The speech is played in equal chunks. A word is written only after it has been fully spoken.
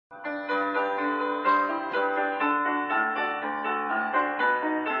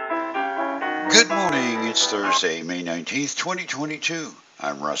Good morning. It's Thursday, May 19th, 2022.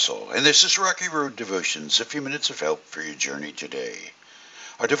 I'm Russell, and this is Rocky Road Devotions, a few minutes of help for your journey today.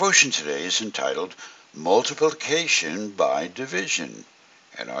 Our devotion today is entitled Multiplication by Division,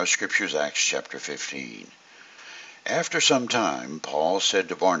 and our scripture is Acts chapter 15. After some time, Paul said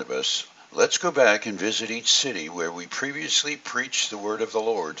to Barnabas, "Let's go back and visit each city where we previously preached the word of the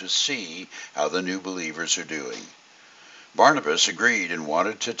Lord to see how the new believers are doing." Barnabas agreed and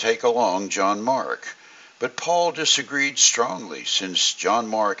wanted to take along John Mark, but Paul disagreed strongly since John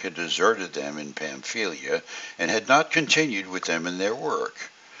Mark had deserted them in Pamphylia and had not continued with them in their work.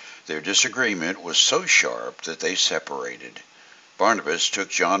 Their disagreement was so sharp that they separated. Barnabas took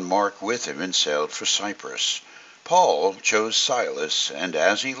John Mark with him and sailed for Cyprus. Paul chose Silas, and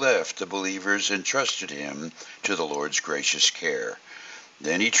as he left, the believers entrusted him to the Lord's gracious care.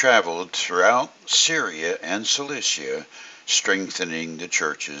 Then he traveled throughout Syria and Cilicia, strengthening the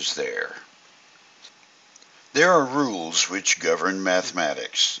churches there. There are rules which govern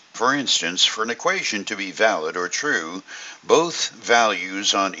mathematics. For instance, for an equation to be valid or true, both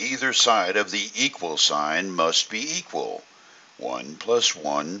values on either side of the equal sign must be equal. 1 plus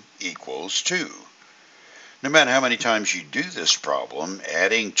 1 equals 2. No matter how many times you do this problem,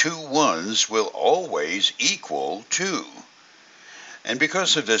 adding two ones will always equal 2. And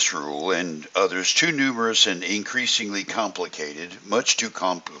because of this rule and others too numerous and increasingly complicated, much too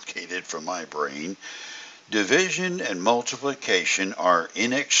complicated for my brain, division and multiplication are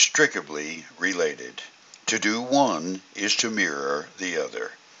inextricably related. To do one is to mirror the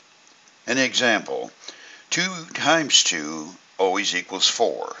other. An example, 2 times 2 always equals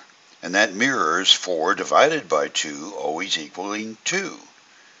 4, and that mirrors 4 divided by 2 always equaling 2.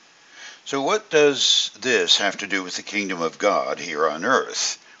 So what does this have to do with the kingdom of God here on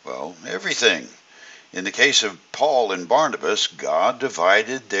earth? Well, everything. In the case of Paul and Barnabas, God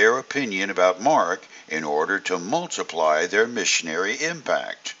divided their opinion about Mark in order to multiply their missionary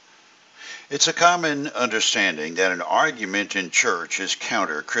impact. It's a common understanding that an argument in church is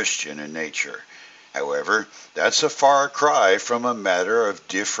counter-Christian in nature. However, that's a far cry from a matter of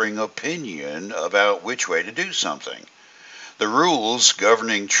differing opinion about which way to do something. The rules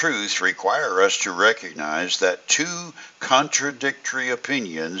governing truth require us to recognize that two contradictory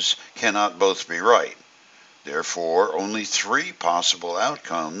opinions cannot both be right. Therefore, only 3 possible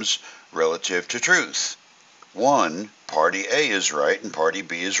outcomes relative to truth. 1. Party A is right and party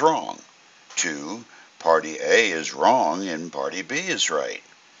B is wrong. 2. Party A is wrong and party B is right.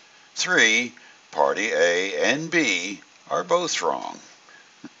 3. Party A and B are both wrong.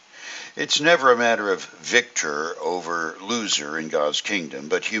 It's never a matter of victor over loser in God's kingdom,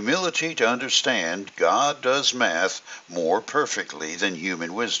 but humility to understand God does math more perfectly than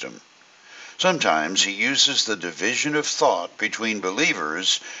human wisdom. Sometimes he uses the division of thought between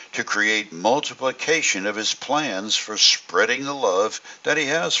believers to create multiplication of his plans for spreading the love that he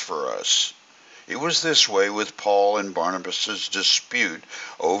has for us. It was this way with Paul and Barnabas' dispute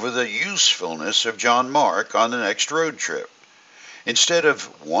over the usefulness of John Mark on the next road trip. Instead of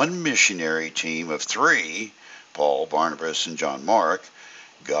one missionary team of 3, Paul, Barnabas, and John Mark,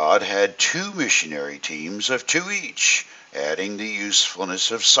 God had 2 missionary teams of 2 each, adding the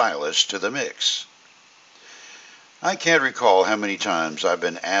usefulness of Silas to the mix. I can't recall how many times I've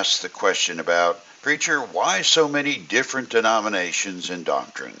been asked the question about, "Preacher, why so many different denominations and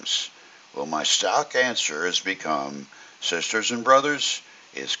doctrines?" Well, my stock answer has become, sisters and brothers,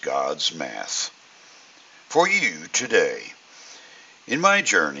 it's God's math. For you today, in my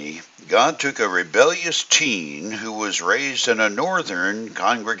journey, God took a rebellious teen who was raised in a northern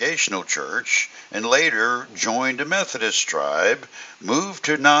congregational church and later joined a Methodist tribe, moved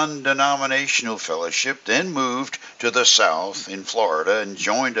to non-denominational fellowship, then moved to the South in Florida and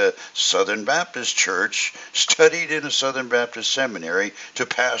joined a Southern Baptist church, studied in a Southern Baptist seminary to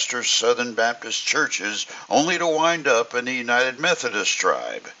pastor Southern Baptist churches, only to wind up in the United Methodist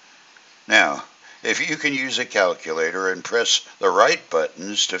tribe. Now, if you can use a calculator and press the right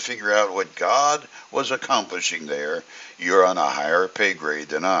buttons to figure out what God was accomplishing there, you're on a higher pay grade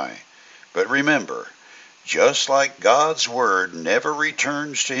than I. But remember, just like God's word never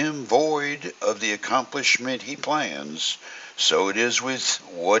returns to him void of the accomplishment he plans, so it is with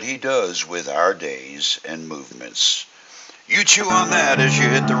what he does with our days and movements. You chew on that as you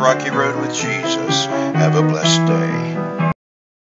hit the rocky road with Jesus. Have a blessed day.